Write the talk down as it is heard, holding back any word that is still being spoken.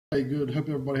Hey, good. Hope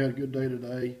everybody had a good day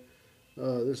today.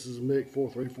 This is Mick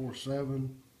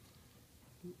 4347.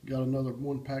 Got another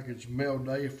one package mail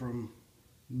day from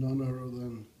none other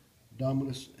than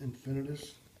Dominus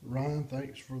Infinitus. Ryan,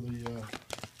 thanks for the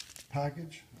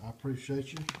package. I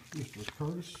appreciate you, Mr.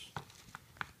 Curtis.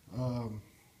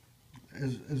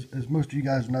 As most of you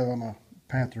guys know, I'm a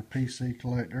Panther PC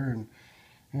collector,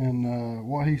 and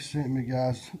what he sent me,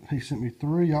 guys, he sent me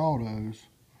 3 autos,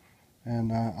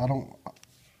 and I don't.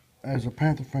 As a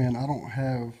Panther fan, I don't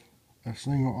have a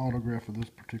single autograph of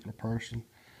this particular person.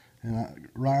 And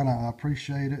Ryan, I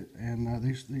appreciate it, and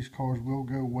these cards will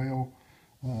go well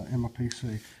in my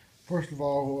PC. First of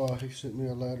all, he sent me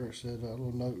a letter. It said, a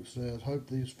little note that says, "Hope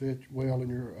these fit well in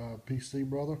your PC,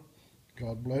 brother.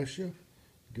 God bless you.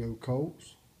 Go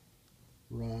Colts.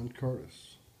 Ryan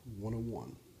Curtis,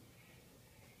 101."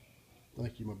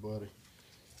 Thank you, my buddy.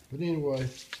 But anyway,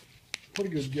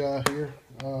 pretty good guy here.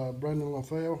 Brendan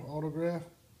LaFell autograph,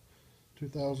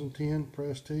 2010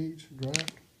 Prestige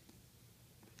draft.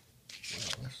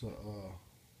 Wow,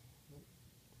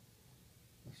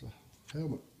 that's a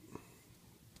helmet.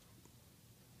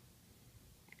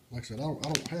 Like I said, I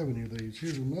don't have any of these.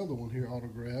 Here's another one here,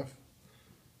 autograph.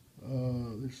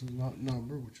 This is not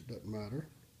numbered, which it doesn't matter.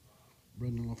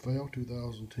 Brendan LaFell,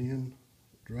 2010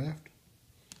 draft.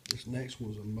 This next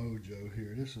one's a mojo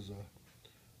here. This is a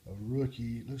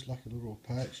rookie. It looks like a little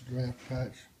patch, draft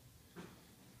patch.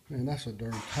 Man, that's a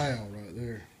darn towel right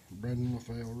there. Brendan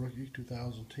LaFell, rookie,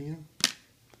 2010.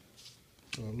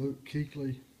 Luke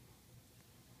Kuechly.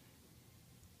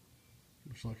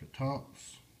 Looks like a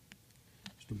Topps.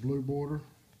 It's the blue border.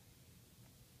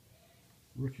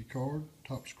 Rookie card,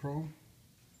 Topps Chrome.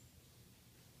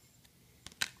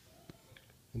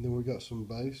 And then we got some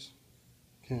base.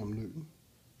 Cam Newton.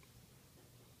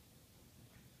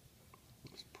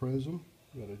 It's Prism.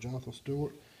 Got a Jonathan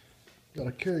Stewart. Got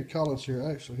a Kerry Collins here.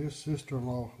 Actually, his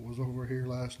sister-in-law was over here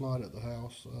last night at the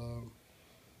house.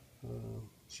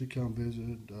 She come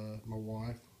visited my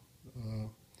wife.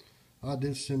 I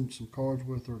did send some cards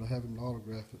with her to have him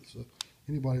autograph it. So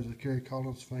anybody who's a Kerry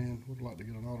Collins fan would like to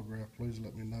get an autograph, please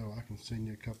let me know. I can send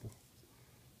you a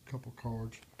couple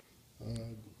cards.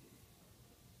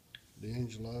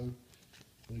 D'Angelo.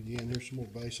 Again, here's some more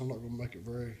base. I'm not going to make it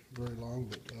very long,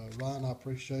 but Ryan, I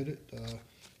appreciate it.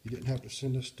 You didn't have to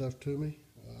send this stuff to me.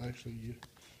 Actually,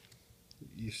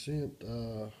 you sent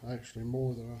actually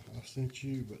more than I sent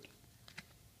you, but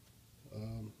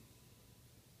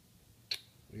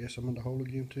I guess I'm in the hole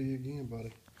again to you again,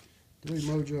 buddy. 3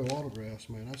 mojo autographs,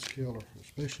 man. That's killer,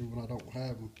 especially when I don't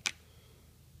have them.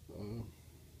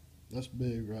 That's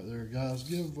big right there, guys.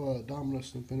 Give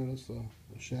Dominus Infinitus a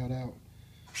shout out.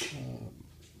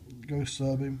 Go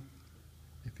sub him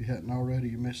if you hadn't already.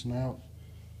 You're missing out,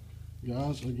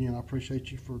 guys. Again, I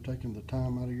appreciate you for taking the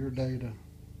time out of your day to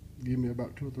give me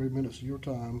about 2 or 3 minutes of your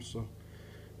time. So,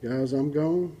 guys, I'm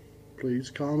gone. Please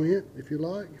comment if you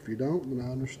like. If you don't, then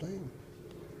I understand.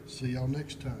 See y'all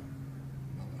next time.